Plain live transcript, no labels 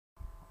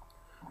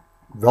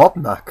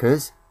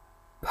Robmacca's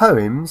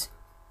Poems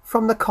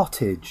from the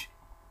Cottage.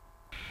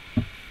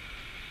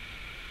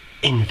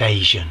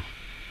 Invasion.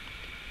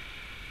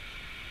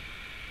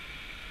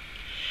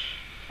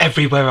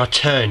 Everywhere I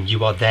turn,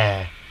 you are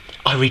there.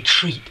 I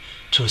retreat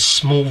to a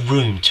small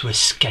room to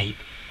escape.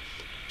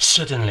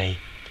 Suddenly,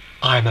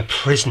 I am a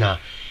prisoner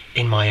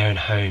in my own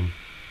home.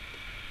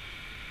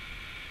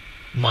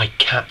 My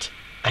cat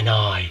and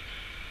I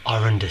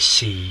are under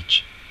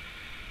siege.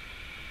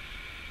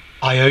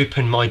 I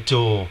opened my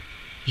door,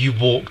 you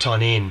walked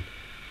on in.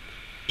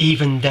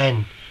 Even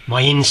then,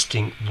 my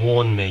instinct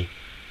warned me.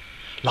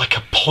 Like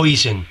a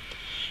poison,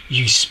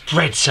 you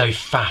spread so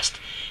fast,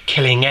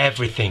 killing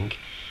everything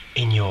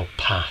in your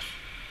path.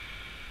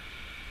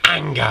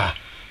 Anger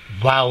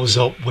wells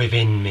up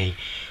within me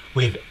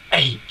with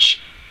each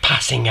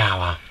passing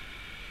hour.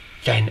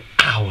 Then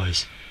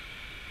hours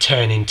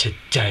turn into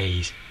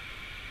days.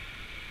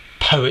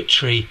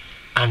 Poetry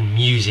and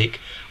music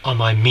are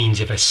my means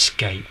of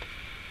escape.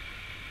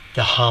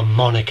 The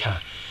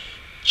harmonica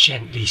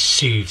gently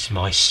soothes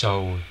my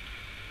soul.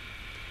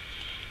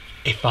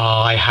 If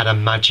I had a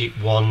magic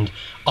wand,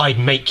 I'd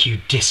make you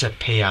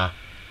disappear.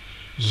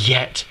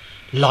 Yet,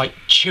 like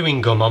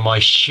chewing gum on my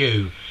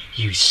shoe,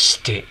 you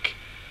stick.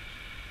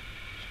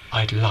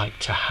 I'd like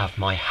to have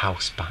my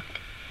house back,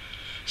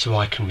 so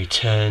I can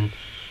return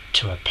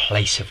to a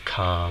place of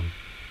calm.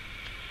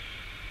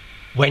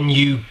 When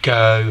you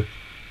go,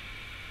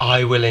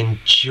 I will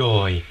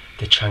enjoy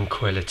the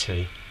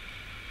tranquility.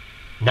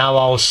 Now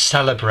I'll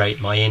celebrate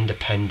my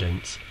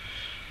independence,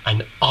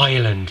 an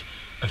island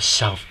of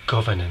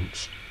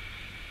self-governance.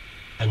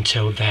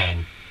 Until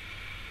then,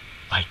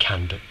 I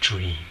can but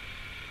dream.